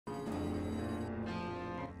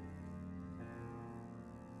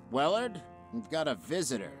Wellard, we've got a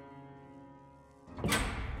visitor.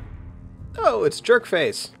 Oh, it's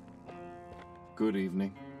Jerkface. Good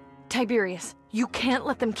evening. Tiberius, you can't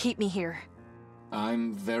let them keep me here.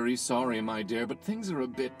 I'm very sorry, my dear, but things are a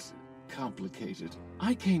bit complicated.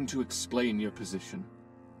 I came to explain your position.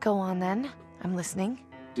 Go on then. I'm listening.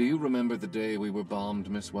 Do you remember the day we were bombed,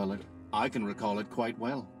 Miss Wellard? I can recall it quite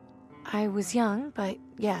well. I was young, but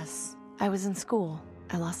yes, I was in school.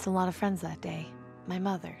 I lost a lot of friends that day. My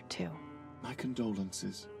mother, too. My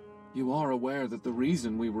condolences. You are aware that the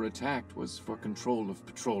reason we were attacked was for control of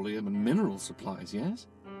petroleum and mineral supplies, yes?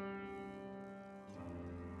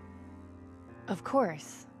 Of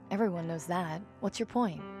course. Everyone knows that. What's your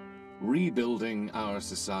point? Rebuilding our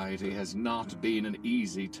society has not been an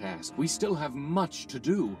easy task. We still have much to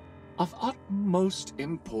do. Of utmost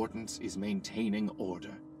importance is maintaining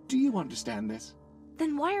order. Do you understand this?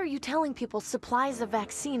 Then why are you telling people supplies of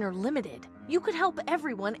vaccine are limited? You could help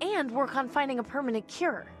everyone and work on finding a permanent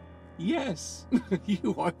cure. Yes,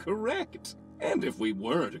 you are correct. And if we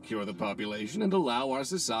were to cure the population and allow our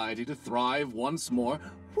society to thrive once more,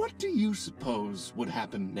 what do you suppose would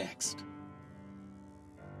happen next?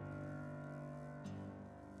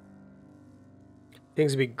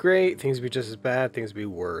 Things would be great, things would be just as bad, things would be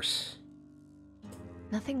worse.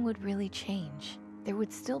 Nothing would really change. There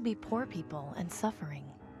would still be poor people and suffering.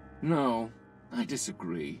 No, I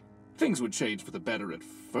disagree. Things would change for the better at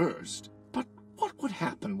first. But what would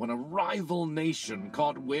happen when a rival nation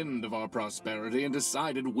caught wind of our prosperity and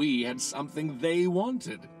decided we had something they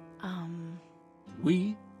wanted?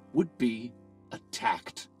 We would be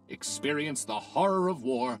attacked, experience the horror of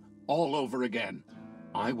war all over again.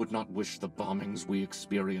 I would not wish the bombings we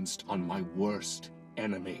experienced on my worst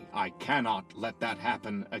enemy. I cannot let that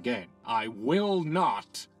happen again. I will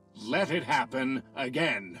not let it happen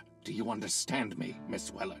again. Do you understand me,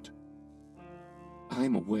 Miss Wellard?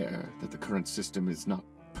 I'm aware that the current system is not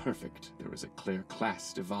perfect. There is a clear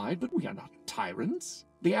class divide, but we are not tyrants.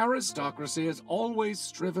 The aristocracy has always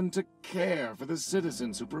striven to care for the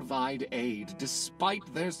citizens who provide aid,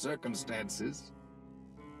 despite their circumstances.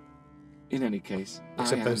 In any case,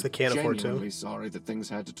 Except those that can't afford to. I'm genuinely sorry that things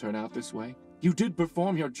had to turn out this way. You did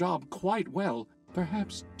perform your job quite well,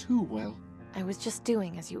 perhaps too well. I was just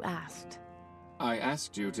doing as you asked. I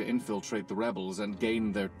asked you to infiltrate the rebels and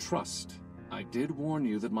gain their trust. I did warn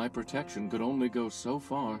you that my protection could only go so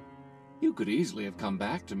far. You could easily have come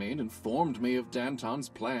back to me and informed me of Danton's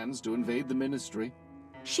plans to invade the Ministry.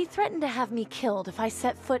 She threatened to have me killed if I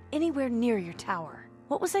set foot anywhere near your tower.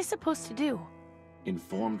 What was I supposed to do?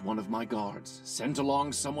 Informed one of my guards, sent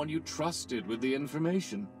along someone you trusted with the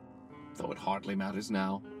information. Though it hardly matters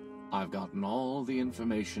now. I've gotten all the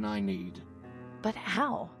information I need. But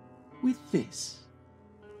how? With this.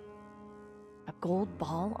 A gold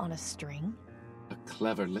ball on a string? A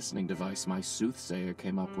clever listening device my soothsayer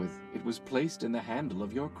came up with. It was placed in the handle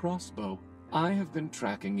of your crossbow. I have been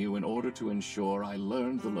tracking you in order to ensure I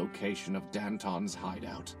learned the location of Danton's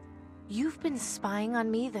hideout. You've been spying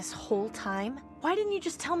on me this whole time? Why didn't you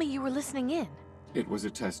just tell me you were listening in? It was a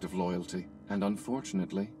test of loyalty, and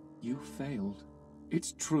unfortunately, you failed.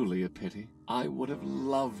 It's truly a pity. I would have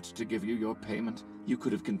loved to give you your payment. You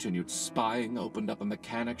could have continued spying, opened up a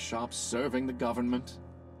mechanic shop, serving the government.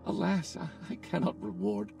 Alas, I cannot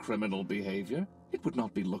reward criminal behavior. It would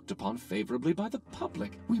not be looked upon favorably by the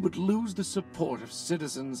public. We would lose the support of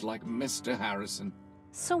citizens like Mr. Harrison.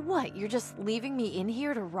 So what, you're just leaving me in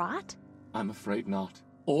here to rot? I'm afraid not.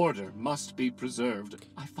 Order must be preserved.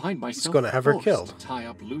 I find myself gonna have her forced killed. to tie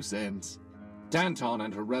up loose ends. Danton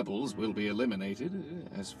and her rebels will be eliminated.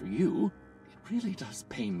 As for you, it really does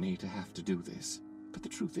pain me to have to do this. But the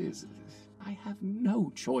truth is, I have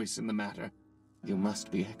no choice in the matter. You must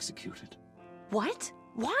be executed. What?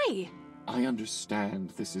 Why? I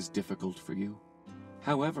understand this is difficult for you.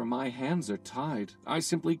 However, my hands are tied. I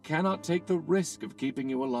simply cannot take the risk of keeping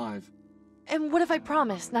you alive. And what if I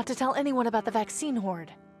promise not to tell anyone about the vaccine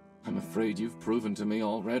horde? I'm afraid you've proven to me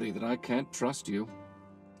already that I can't trust you.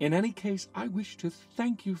 In any case, I wish to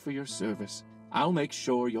thank you for your service. I'll make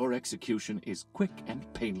sure your execution is quick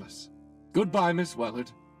and painless. Goodbye, Miss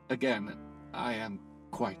Wellard. Again, I am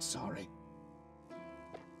quite sorry.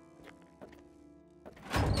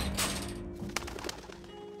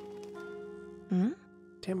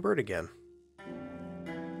 Damn bird again.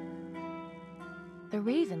 The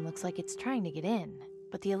raven looks like it's trying to get in,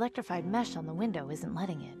 but the electrified mesh on the window isn't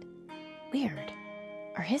letting it. Weird.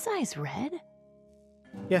 Are his eyes red?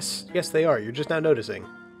 Yes, they are. You're just now noticing.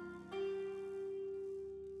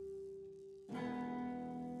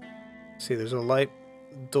 See, there's a light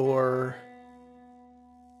door,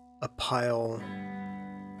 a pile,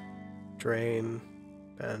 drain,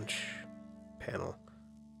 Bench. Panel.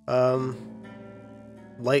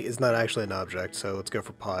 Light is not actually an object, so let's go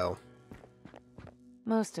for pile.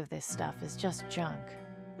 Most of this stuff is just junk.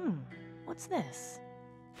 What's this?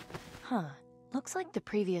 Huh. Looks like the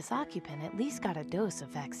previous occupant at least got a dose of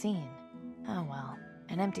vaccine. Oh well,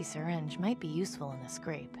 an empty syringe might be useful in a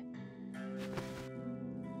scrape.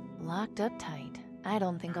 Locked up tight. I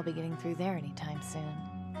don't think I'll be getting through there anytime soon.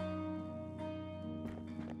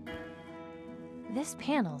 This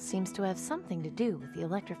panel seems to have something to do with the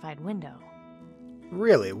electrified window.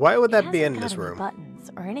 Really? Why would that be in It this hasn't got any room?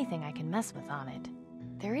 buttons or anything I can mess with on it.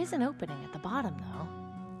 There is an opening at the bottom, though.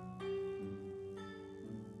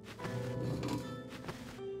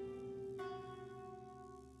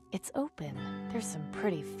 It's open. There's some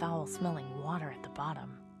pretty foul-smelling water at the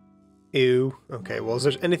bottom. Ew. Okay, well, is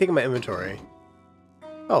there anything in my inventory?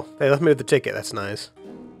 Oh, they left me with the ticket. That's nice.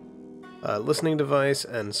 Listening device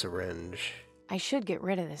and syringe. I should get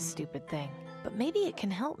rid of this stupid thing, but maybe it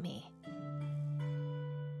can help me.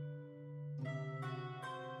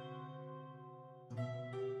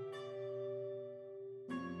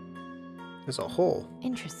 There's a hole.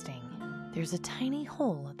 Interesting. There's a tiny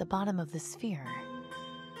hole at the bottom of the sphere.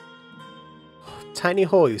 Tiny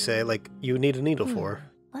hole, you say? Like you need a needle for.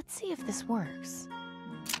 Let's see if this works.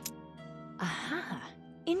 Aha!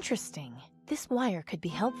 Interesting. This wire could be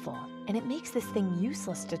helpful, and it makes this thing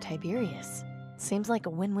useless to Tiberius. Seems like a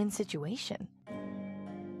win-win situation.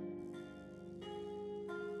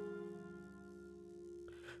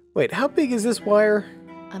 Wait, how big is this wire?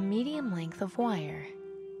 A medium length of wire.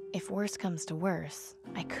 If worse comes to worse,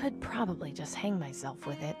 I could probably just hang myself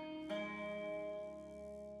with it.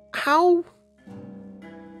 How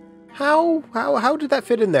did that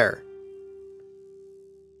fit in there?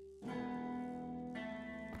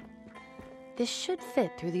 This should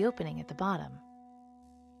fit through the opening at the bottom.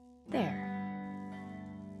 There.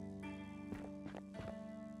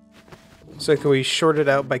 So can we short it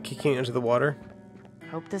out by kicking it into the water?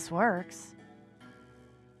 Hope this works.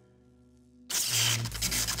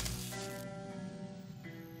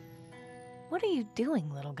 What are you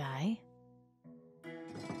doing, little guy?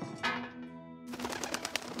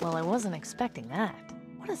 Well, I wasn't expecting that.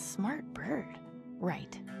 What a smart bird.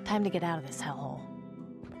 Right, time to get out of this hellhole.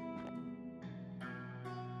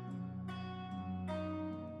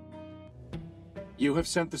 You have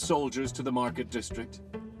sent the soldiers to the market district?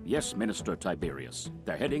 Yes, Minister Tiberius.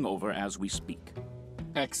 They're heading over as we speak.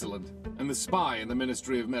 Excellent. And the spy in the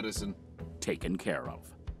Ministry of Medicine? Taken care of.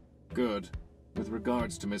 Good. With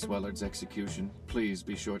regards to Miss Wellard's execution, please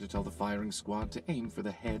be sure to tell the firing squad to aim for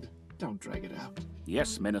the head. Don't drag it out.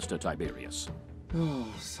 Yes, Minister Tiberius. Oh,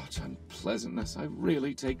 such unpleasantness. I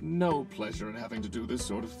really take no pleasure in having to do this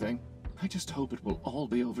sort of thing. I just hope it will all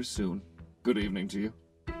be over soon. Good evening to you.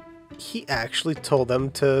 He actually told them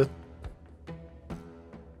to...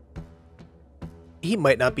 He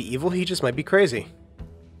might not be evil, he just might be crazy.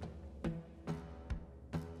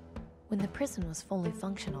 When the prison was fully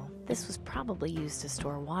functional, this was probably used to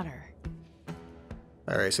store water.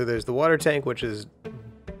 Alright, so there's the water tank, which is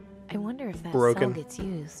I wonder if that broken. cell gets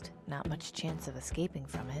used. Not much chance of escaping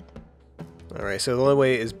from it. Alright, so the only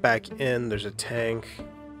way is back in. There's a tank.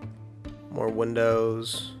 More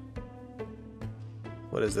windows.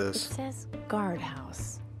 What is It this? says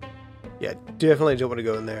guardhouse. Yeah, definitely don't want to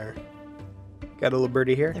go in there. Got a little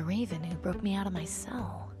birdie here? The raven who broke me out of my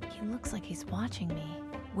cell. He looks like he's watching me,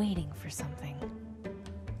 waiting for something.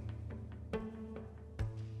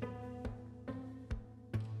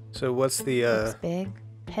 So what's the, Looks big,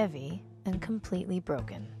 heavy, and completely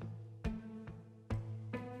broken.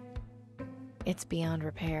 It's beyond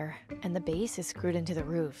repair, and the base is screwed into the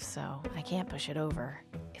roof, so I can't push it over.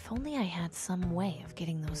 If only I had some way of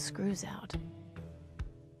getting those screws out.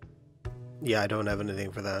 Yeah, I don't have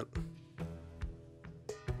anything for that.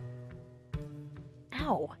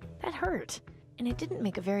 Ow, that hurt, and it didn't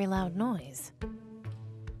make a very loud noise.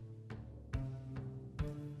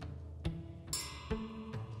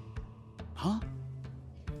 Huh?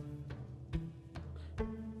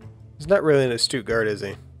 He's not really an astute guard, is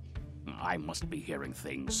he? I must be hearing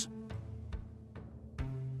things.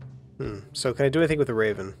 So can I do anything with the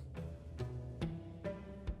raven?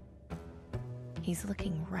 He's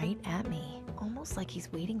looking right at me, almost like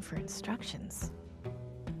he's waiting for instructions.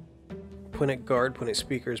 Point at guard, point at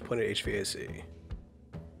speakers, point at HVAC.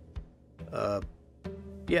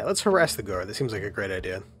 Yeah, let's harass the guard. That seems like a great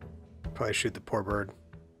idea. Probably shoot the poor bird.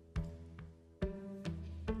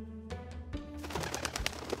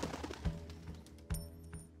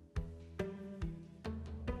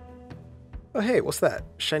 Oh hey, what's that?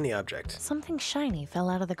 Shiny object. Something shiny fell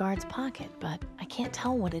out of the guard's pocket, but I can't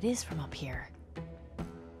tell what it is from up here.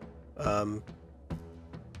 Can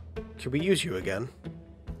we use you again?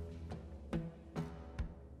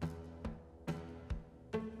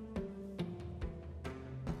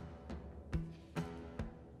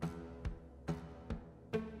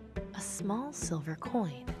 A small silver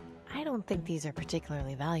coin. I don't think these are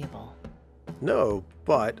particularly valuable. No,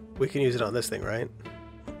 but we can use it on this thing, right?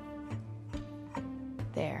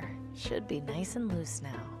 There. Should be nice and loose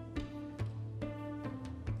now.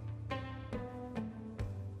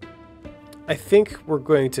 I think we're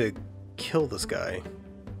going to kill this guy.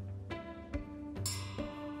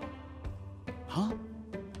 Huh?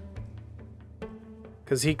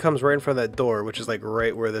 Because he comes right in front of that door, which is like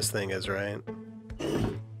right where this thing is, right?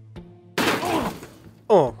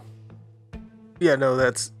 Oh. Yeah,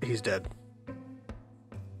 no, he's dead.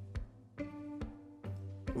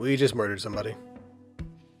 We just murdered somebody.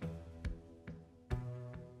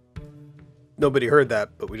 Nobody heard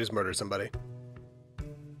that, but we just murdered somebody.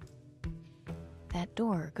 That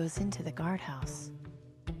door goes into the guardhouse.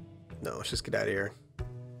 No, let's just get out of here.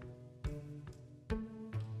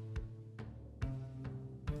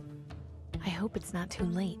 I hope it's not too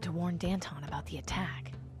late to warn Danton about the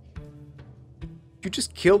attack. You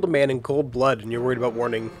just killed a man in cold blood and you're worried about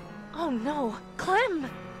warning. Oh no! Clem!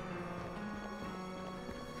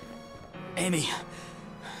 Amy,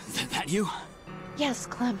 that you? Yes,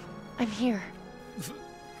 Clem. I'm here.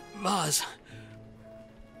 Maz.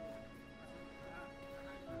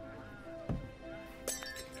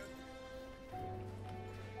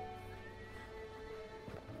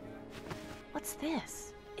 What's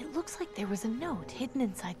this? It looks like there was a note hidden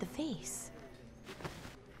inside the vase.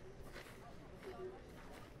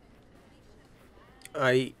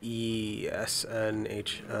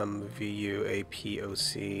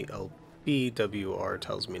 IESNHMVUAPOCLBWR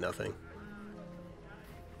tells me nothing.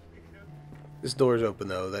 This door's open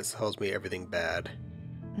though, that tells me everything bad.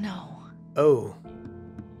 No. Oh.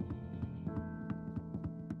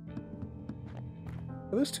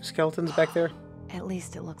 Are those two skeletons back there? At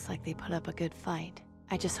least it looks like they put up a good fight.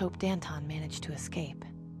 I just hope Danton managed to escape.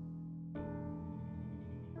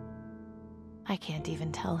 I can't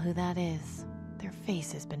even tell who that is. Their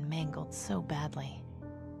face has been mangled so badly.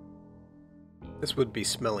 This would be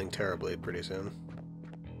smelling terribly pretty soon.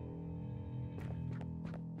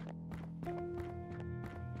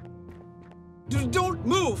 Don't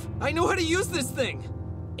move! I know how to use this thing!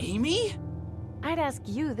 Amy? I'd ask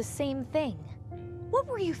you the same thing. What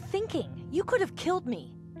were you thinking? You could have killed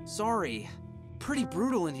me. Sorry. Pretty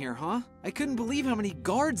brutal in here, huh? I couldn't believe how many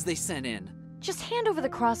guards they sent in. Just hand over the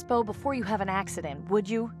crossbow before you have an accident, would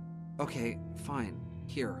you? Okay, fine.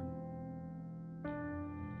 Here.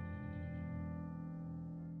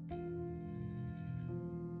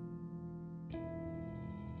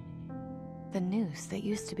 The noose that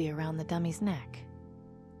used to be around the dummy's neck.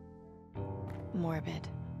 Morbid,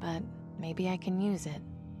 but maybe I can use it.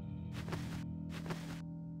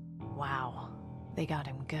 Wow, they got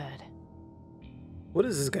him good. What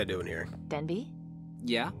is this guy doing here? Denby?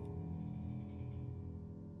 Yeah?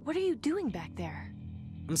 What are you doing back there?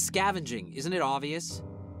 I'm scavenging, isn't it obvious?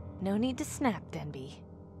 No need to snap, Denby.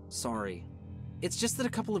 Sorry. It's just that a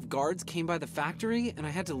couple of guards came by the factory and I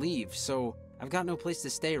had to leave, so I've got no place to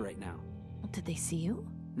stay right now. Did they see you?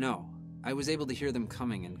 No, I was able to hear them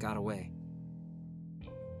coming and got away.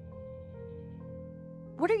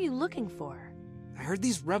 What are you looking for? I heard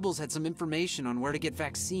these rebels had some information on where to get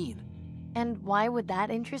vaccine. And why would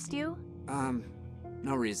that interest you?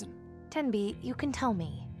 No reason. Denby, you can tell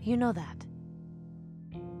me. You know that.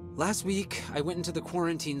 Last week, I went into the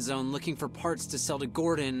quarantine zone looking for parts to sell to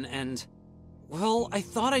Gordon and... well, I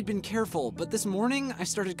thought I'd been careful, but this morning I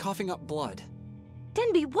started coughing up blood.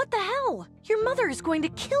 Denby, what the hell? Your mother is going to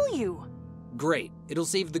kill you! Great. It'll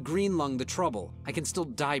save the green lung the trouble. I can still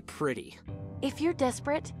die pretty. If you're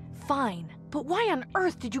desperate, fine. But why on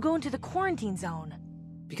earth did you go into the quarantine zone?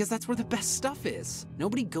 Because that's where the best stuff is.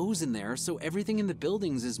 Nobody goes in there, so everything in the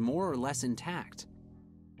buildings is more or less intact.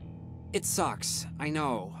 It sucks, I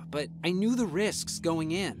know, but I knew the risks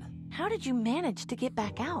going in. How did you manage to get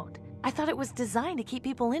back out? I thought it was designed to keep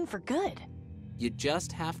people in for good. You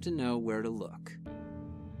just have to know where to look.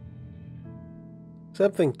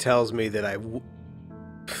 Something tells me that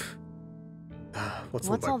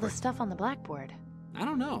What's all this stuff on the blackboard? I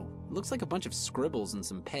don't know. It looks like a bunch of scribbles and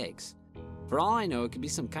some pegs. For all I know, it could be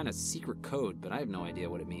some kind of secret code, but I have no idea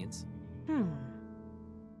what it means.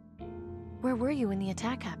 Where were you when the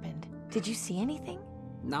attack happened? Did you see anything?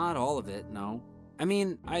 Not all of it, no. I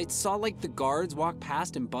mean, I saw like the guards walk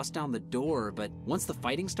past and bust down the door, but once the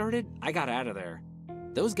fighting started, I got out of there.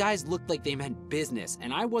 Those guys looked like they meant business,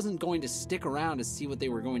 and I wasn't going to stick around to see what they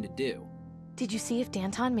were going to do. Did you see if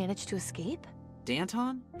Danton managed to escape?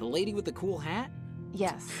 Danton? The lady with the cool hat?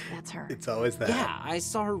 Yes, that's her. It's always that. Yeah, I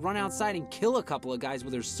saw her run outside and kill a couple of guys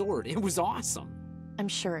with her sword. It was awesome. I'm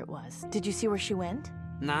sure it was. Did you see where she went?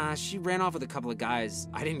 Nah, she ran off with a couple of guys.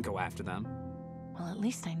 I didn't go after them. Well, at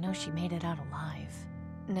least I know she made it out alive.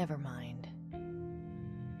 Never mind.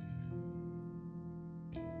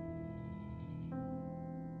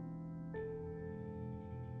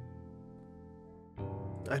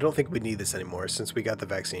 I don't think we need this anymore since we got the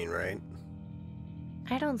vaccine, right?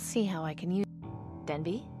 I don't see how I can use...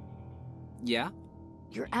 Denby? Yeah?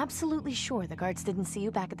 You're absolutely sure the guards didn't see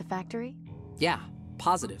you back at the factory? Yeah,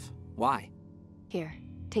 positive. Why? Here,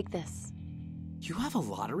 take this. You have a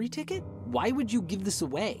lottery ticket? Why would you give this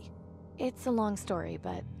away? It's a long story,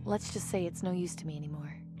 but let's just say it's no use to me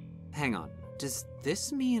anymore. Hang on, does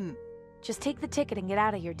this mean... Just take the ticket and get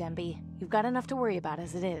out of here, Denby. You've got enough to worry about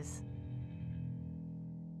as it is.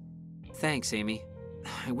 Thanks, Amy.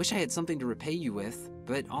 I wish I had something to repay you with,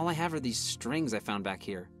 but all I have are these strings I found back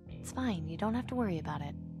here. It's fine, you don't have to worry about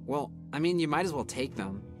it. Well, I mean, you might as well take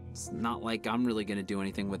them. It's not like I'm really gonna do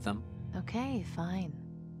anything with them. Okay, fine.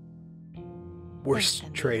 Worst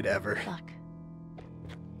Thanks, trade Denby. ever. Good luck.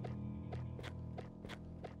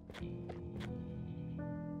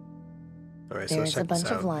 Alright, so let's There's a check this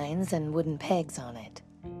bunch of out. lines and wooden pegs on it.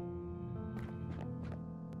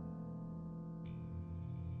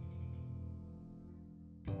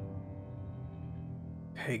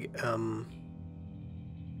 Hey,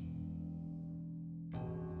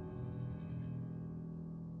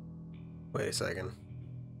 wait a second.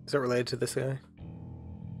 Is that related to this guy?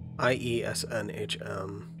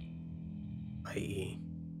 IESNHM. IE.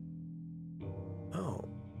 Oh.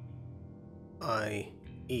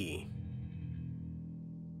 IE.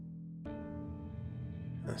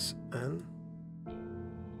 SN.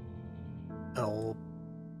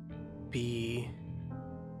 LB.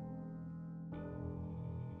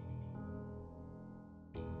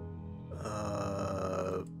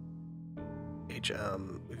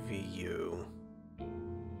 HMVU.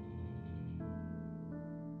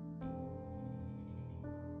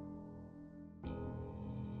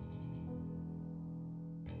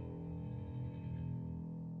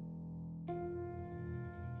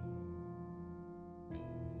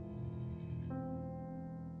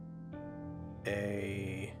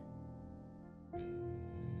 A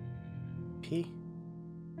P.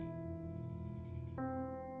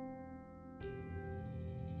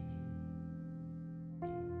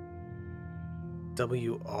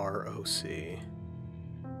 WROC.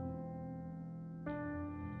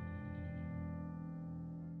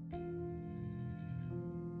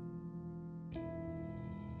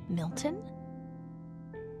 Milton?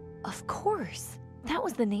 Of course! That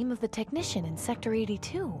was the name of the technician in Sector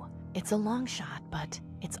 82. It's a long shot, but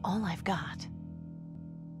it's all I've got.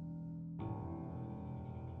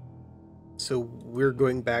 So we're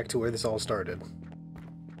going back to where this all started.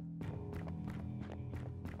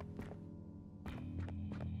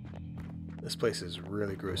 This place is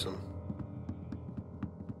really gruesome.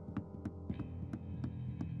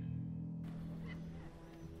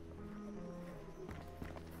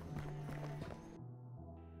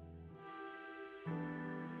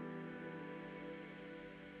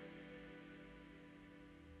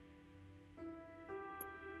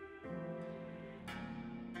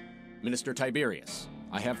 Minister Tiberius,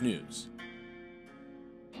 I have news.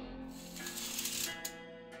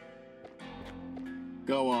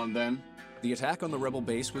 Go on, then. The attack on the rebel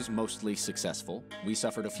base was mostly successful. We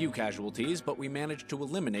suffered a few casualties, but we managed to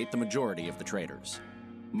eliminate the majority of the traitors.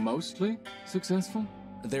 Mostly successful?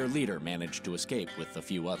 Their leader managed to escape with a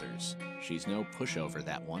few others. She's no pushover,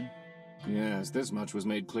 that one. Yes, this much was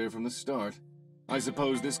made clear from the start. I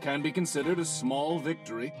suppose this can be considered a small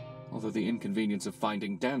victory. Although the inconvenience of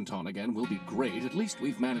finding Danton again will be great, at least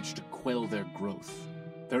we've managed to quell their growth.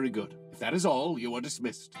 Very good. If that is all, you are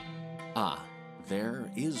dismissed. Ah, there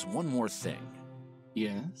is one more thing.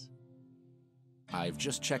 Yes? I've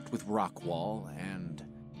just checked with Rockwall, and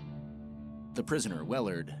the prisoner,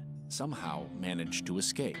 Wellard, somehow managed to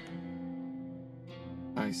escape.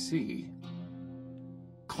 I see.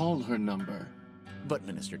 Call her number. But,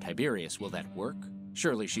 Minister Tiberius, will that work?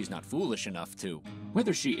 Surely she's not foolish enough to...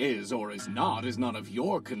 Whether she is or is not is none of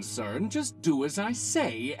your concern. Just do as I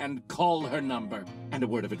say and call her number. And a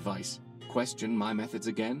word of advice. Question my methods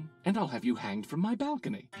again, and I'll have you hanged from my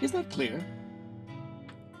balcony. Is that clear?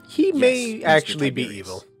 He may Yes, Mr. actually be Tiberius.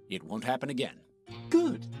 evil. It won't happen again.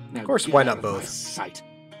 Good. Now Of course, get why out not of my both? sight.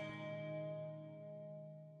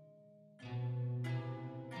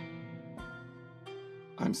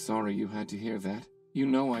 I'm sorry you had to hear that. You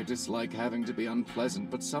know I dislike having to be unpleasant,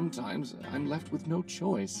 but sometimes I'm left with no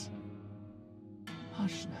choice.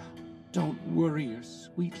 Hush now. Don't worry your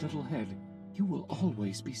sweet little head. You will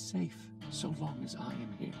always be safe, so long as I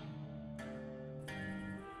am here.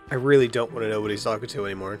 I really don't want to know what he's talking to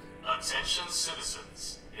anymore. Attention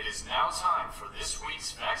citizens, it is now time for this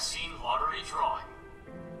week's vaccine lottery drawing.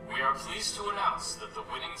 We are pleased to announce that the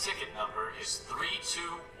winning ticket number is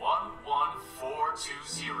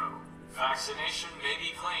 3211420. Vaccination may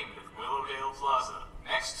be claimed at Willowdale Plaza,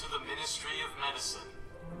 next to the Ministry of Medicine.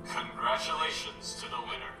 Congratulations to the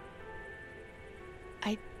winner.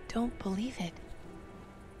 I don't believe it.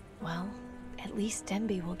 Well, at least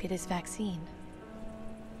Denby will get his vaccine.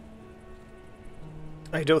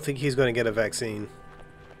 I don't think he's going to get a vaccine.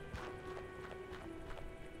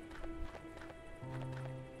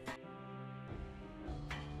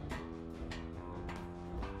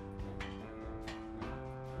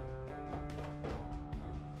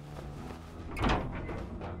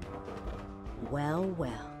 Well,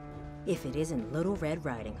 well. If it isn't Little Red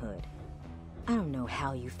Riding Hood. I don't know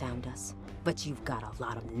how you found us, but you've got a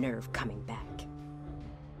lot of nerve coming back.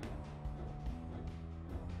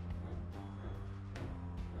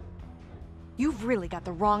 You've really got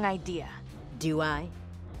the wrong idea. Do I?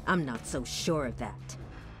 I'm not so sure of that.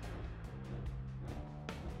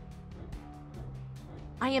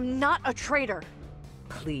 I am not a traitor.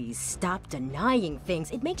 Please stop denying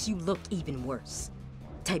things. It makes you look even worse.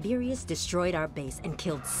 Tiberius destroyed our base and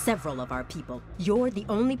killed several of our people. You're the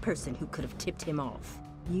only person who could have tipped him off.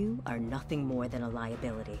 You are nothing more than a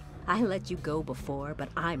liability. I let you go before, but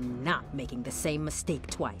I'm not making the same mistake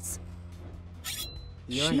twice.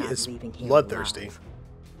 You're She not is leaving here bloodthirsty. alive.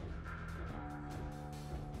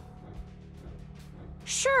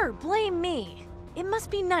 Sure, blame me. It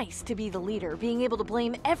must be nice to be the leader, being able to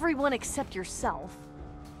blame everyone except yourself.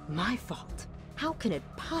 My fault? How can it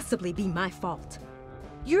possibly be my fault?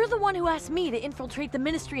 You're the one who asked me to infiltrate the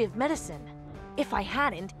Ministry of Medicine. If I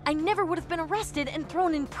hadn't, I never would have been arrested and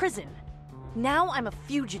thrown in prison. Now I'm a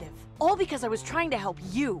fugitive, all because I was trying to help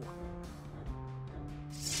you.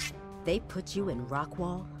 They put you in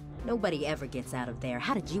Rockwall? Nobody ever gets out of there.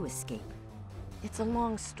 How did you escape? It's a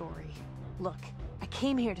long story. Look, I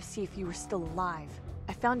came here to see if you were still alive.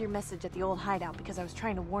 I found your message at the old hideout because I was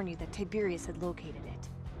trying to warn you that Tiberius had located it.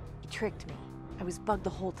 He tricked me. I was bugged the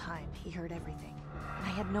whole time. He heard everything. I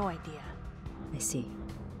had no idea. I see.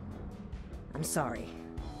 I'm sorry.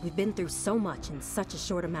 We've been through so much in such a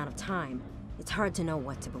short amount of time. It's hard to know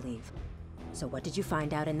what to believe. So what did you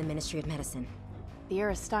find out in the Ministry of Medicine? The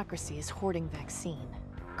aristocracy is hoarding vaccine.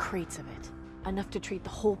 Crates of it. Enough to treat the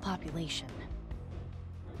whole population.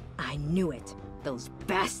 I knew it. Those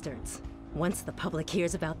bastards. Once the public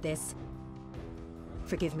hears about this...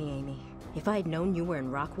 Forgive me, Amy. If I had known you were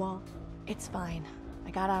in Rockwall... It's fine.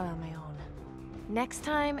 I got out on my own. Next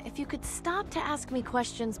time, if you could stop to ask me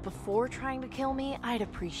questions before trying to kill me, I'd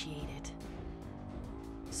appreciate it.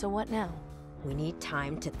 So what now? We need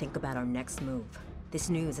time to think about our next move. This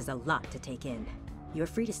news is a lot to take in. You're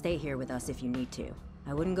free to stay here with us if you need to.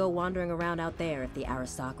 I wouldn't go wandering around out there if the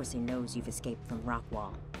aristocracy knows you've escaped from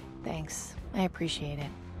Rockwall. Thanks. I appreciate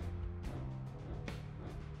it.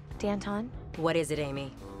 Danton? What is it,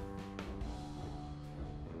 Amy?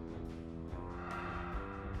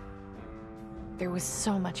 There was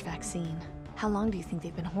so much vaccine. How long do you think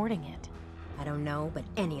they've been hoarding it? I don't know, but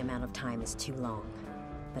any amount of time is too long.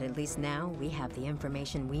 But at least now, we have the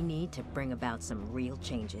information we need to bring about some real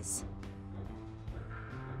changes.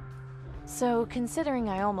 So, considering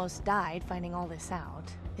I almost died finding all this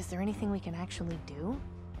out, is there anything we can actually do?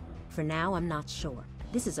 For now, I'm not sure.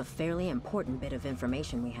 This is a fairly important bit of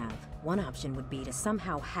information we have. One option would be to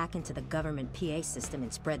somehow hack into the government PA system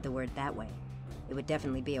and spread the word that way. It would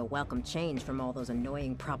definitely be a welcome change from all those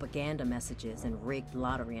annoying propaganda messages and rigged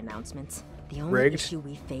lottery announcements. The only issue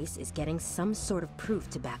we face is getting some sort of proof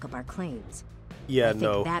to back up our claims. Yeah, I think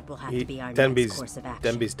no. that will have to be our next course of action.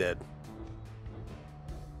 Denby's dead.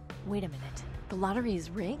 Wait a minute. The lottery is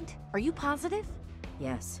rigged? Are you positive?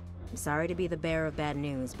 Yes. I'm sorry to be the bearer of bad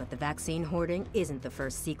news, but the vaccine hoarding isn't the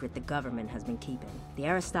first secret the government has been keeping. The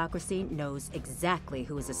aristocracy knows exactly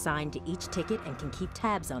who is assigned to each ticket and can keep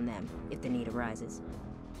tabs on them if the need arises.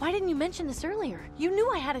 Why didn't you mention this earlier? You knew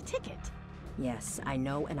I had a ticket. Yes, I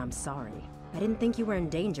know, and I'm sorry. I didn't think you were in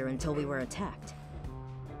danger until we were attacked.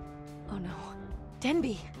 Oh no.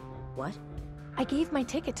 Denby. What? I gave my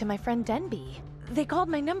ticket to my friend Denby. They called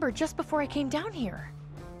my number just before I came down here.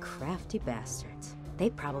 Crafty bastards. They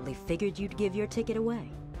probably figured you'd give your ticket away.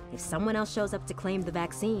 If someone else shows up to claim the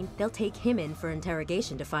vaccine, they'll take him in for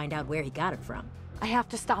interrogation to find out where he got it from. I have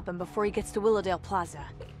to stop him before he gets to Willowdale Plaza.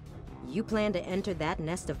 You plan to enter that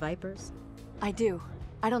nest of vipers? I do.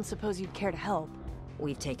 I don't suppose you'd care to help.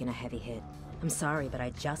 We've taken a heavy hit. I'm sorry, but I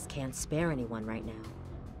just can't spare anyone right now.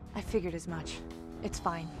 I figured as much. It's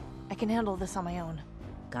fine. I can handle this on my own.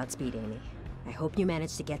 Godspeed, Amy. I hope you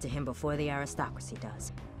manage to get to him before the aristocracy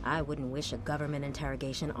does. I wouldn't wish a government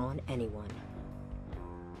interrogation on anyone.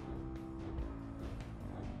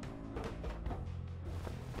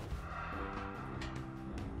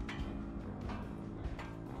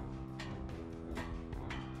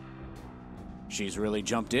 She's really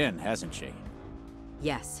jumped in, hasn't she?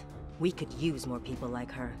 Yes, we could use more people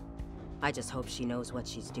like her. I just hope she knows what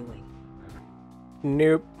she's doing.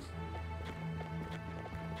 Nope.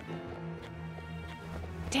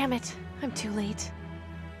 Damn it, I'm too late.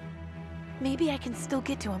 Maybe I can still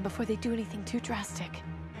get to him before they do anything too drastic.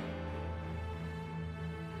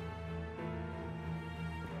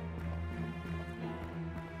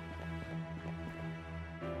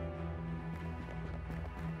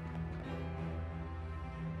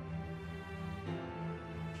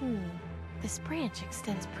 This branch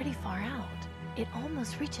extends pretty far out. It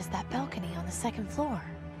almost reaches that balcony on the second floor.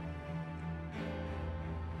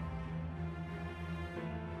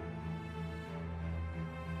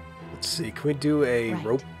 Let's see, can we do a Right,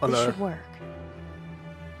 rope on this a... should work.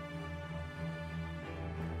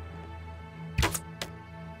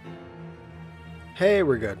 Hey,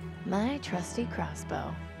 we're good. My trusty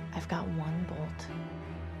crossbow. I've got one bolt.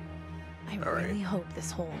 I All right. really hope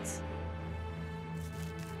this holds.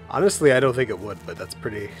 Honestly, I don't think it would, but that's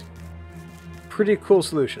pretty cool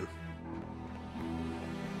solution.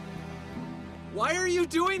 Why are you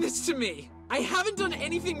doing this to me? I haven't done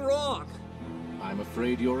anything wrong. I'm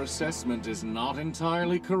afraid your assessment is not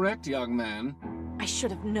entirely correct, young man. I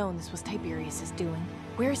should have known this was Tiberius's doing.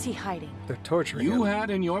 Where is he hiding? They're torturing You him. had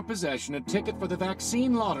in your possession a ticket for the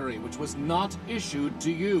vaccine lottery, which was not issued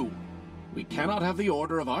to you. We cannot have the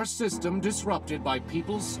order of our system disrupted by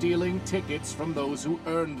people stealing tickets from those who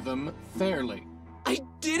earned them fairly. I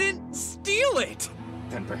didn't steal it!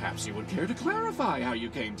 Then perhaps you would care to clarify how you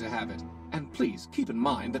came to have it. And please keep in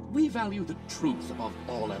mind that we value the truth above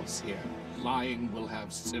all else here. Lying will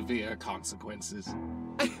have severe consequences.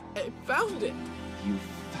 I found it. You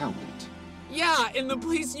found it. Yeah, in the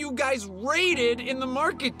place you guys raided in the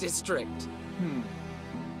market district.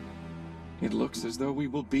 It looks as though we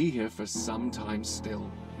will be here for some time still.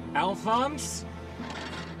 Alphonse?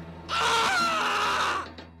 Ah!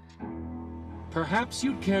 Perhaps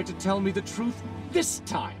you'd care to tell me the truth this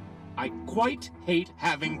time. I quite hate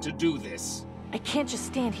having to do this. I can't just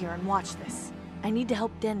stand here and watch this. I need to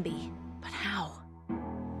help Denby. But how?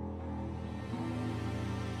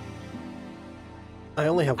 I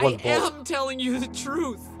only have one I bolt. am telling you the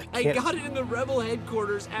truth. I can't- got it in the rebel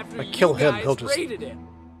headquarters after I you kill him, guys he'll just- raided it.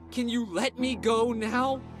 Can you let me go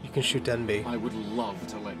now? You can shoot Denby. I would love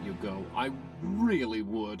to let you go. I really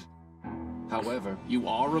would. However, you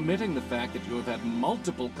are omitting the fact that you have had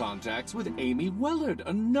multiple contacts with Amy Wellard,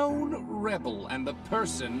 a known rebel, and the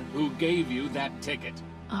person who gave you that ticket.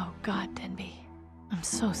 Oh God, Denby. I'm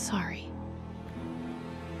so sorry.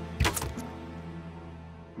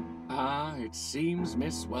 Ah, it seems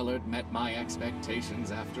Miss Wellard met my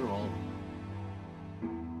expectations after all.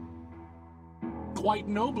 Quite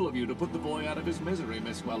noble of you to put the boy out of his misery,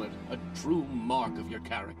 Miss Wellard. A true mark of your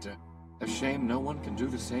character. A shame no one can do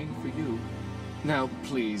the same for you. Now,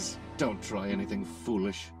 please, don't try anything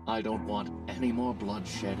foolish. I don't want any more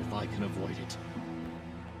bloodshed if I can avoid it.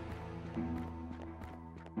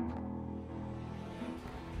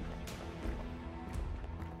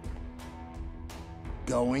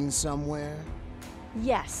 Going somewhere?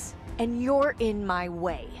 Yes, and you're in my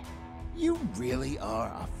way. You really are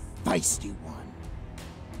a feisty one.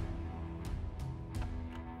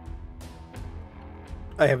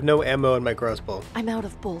 I have no ammo in my crossbow. I'm out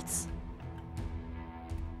of bolts.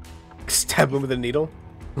 Stab him with a needle?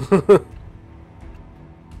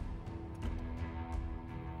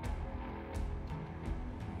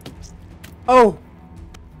 Oh!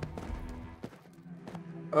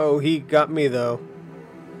 Oh, he got me though.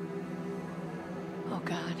 Oh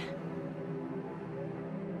God.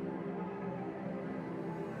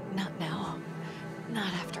 Not now.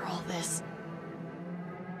 Not after all this.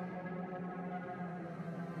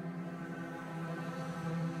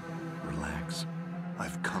 Relax.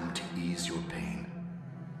 I've come to ease your pain.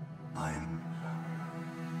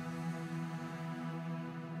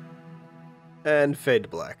 And fade to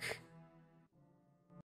black.